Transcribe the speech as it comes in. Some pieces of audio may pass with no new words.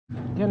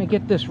gonna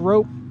get this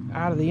rope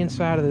out of the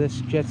inside of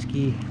this jet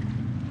ski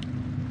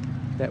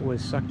that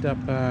was sucked up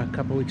a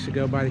couple weeks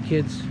ago by the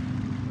kids.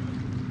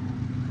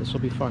 This will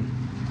be fun.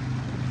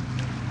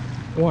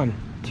 1,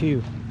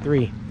 2,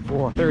 3,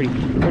 4, 30,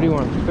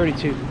 31,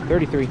 32,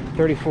 33,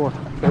 34,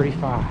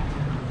 35.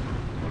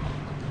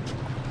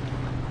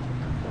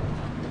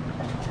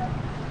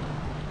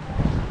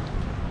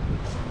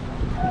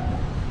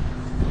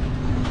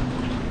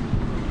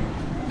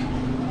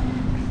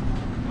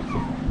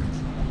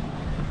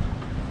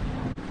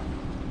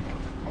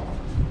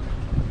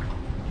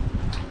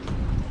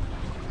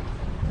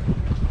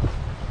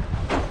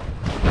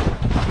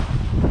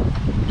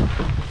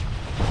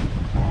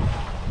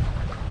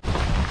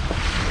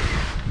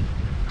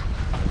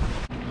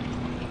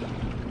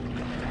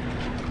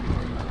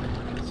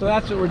 So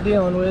that's what we're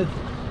dealing with.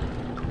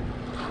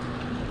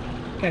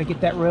 Gotta get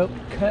that rope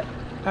cut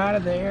out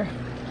of there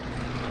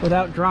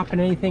without dropping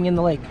anything in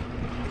the lake.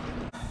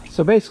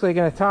 So basically I'm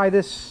gonna tie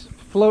this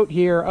float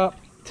here up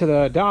to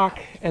the dock,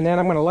 and then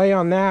I'm gonna lay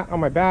on that on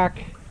my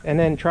back and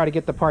then try to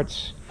get the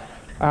parts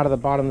out of the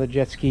bottom of the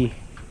jet ski.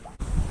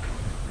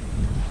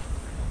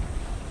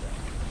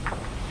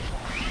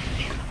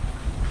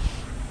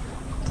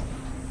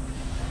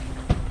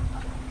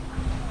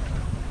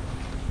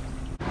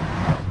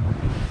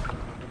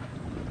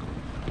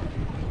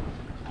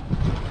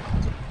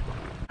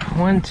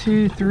 One,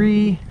 two,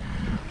 three,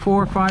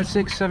 4, 5,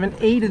 6, 7,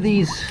 8 of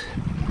these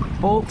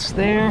bolts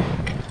there.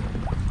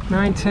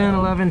 9, 10,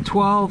 11,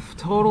 12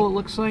 total, it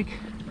looks like.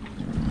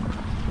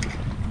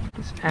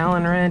 This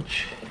Allen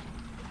wrench.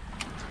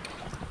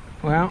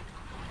 Well,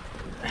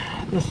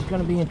 this is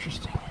going to be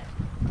interesting.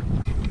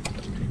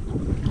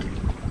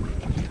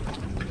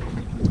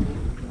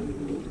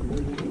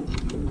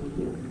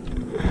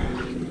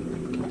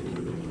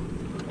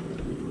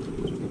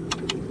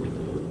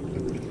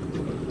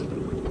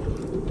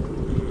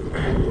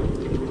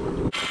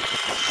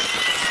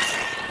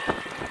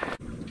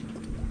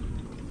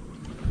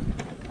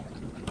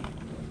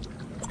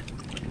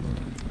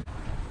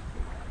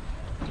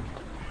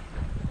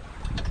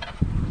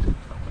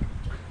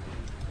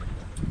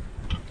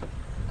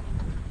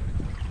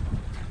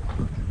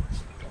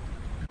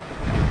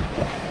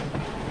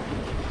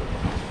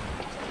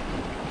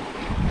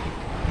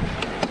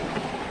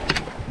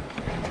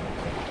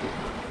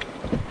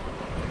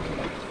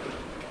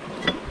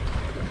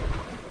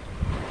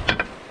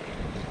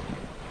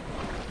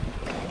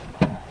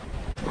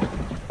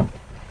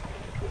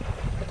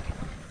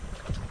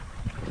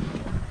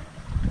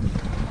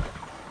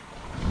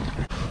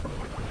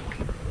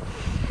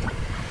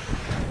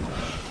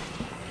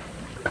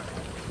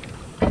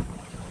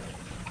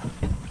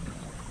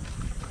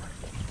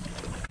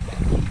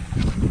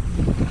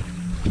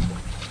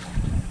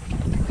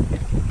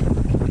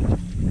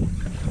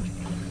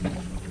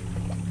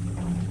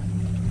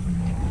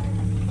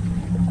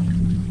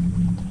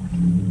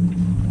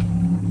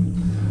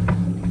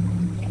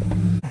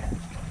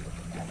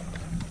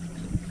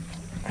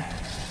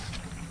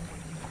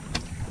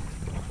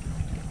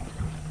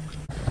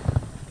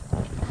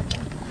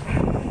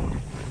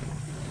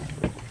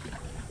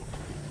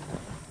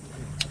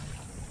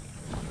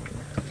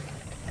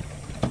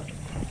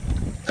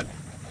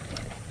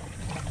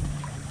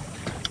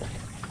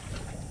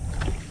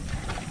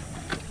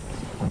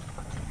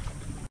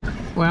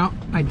 Well,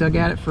 I dug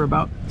at it for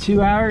about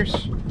 2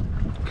 hours,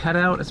 cut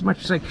out as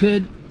much as I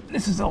could.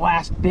 This is the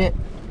last bit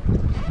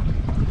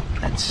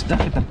that's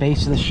stuck at the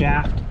base of the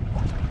shaft,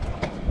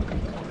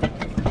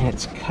 and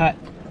it's cut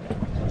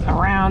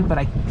around,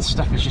 but the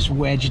stuff is just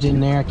wedged in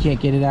there. I can't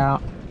get it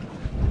out.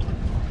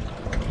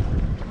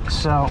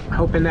 So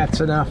hoping that's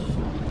enough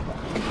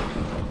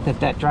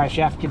that drive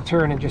shaft can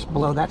turn and just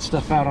blow that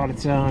stuff out on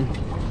its own.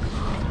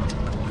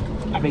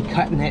 I've been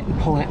cutting it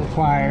and pulling it with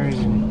pliers,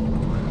 and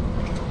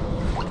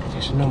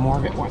so no more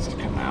of it wants to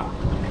come out.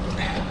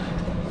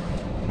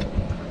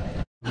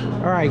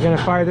 All right, gonna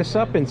fire this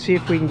up and see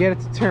if we can get it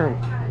to turn.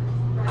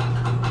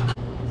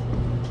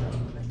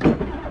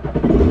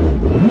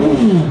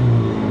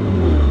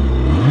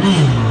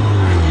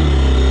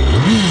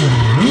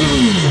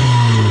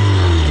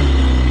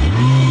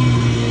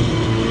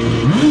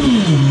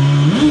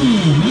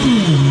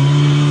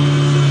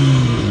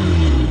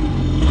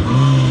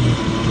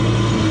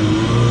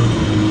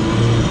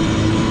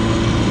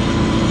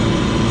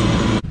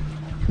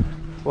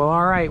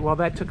 Well,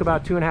 that took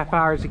about 2.5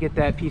 hours to get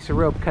that piece of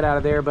rope cut out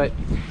of there, but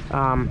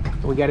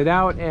we got it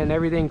out and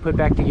everything put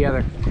back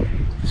together.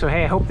 So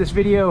hey, I hope this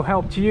video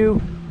helped you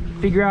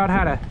figure out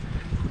how to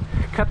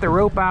cut the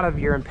rope out of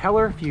your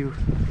impeller if you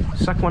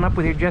suck one up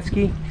with your jet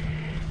ski.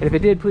 And if it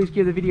did, please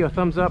give the video a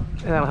thumbs up,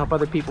 and that'll help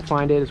other people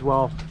find it as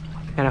well.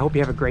 And I hope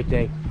you have a great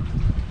day.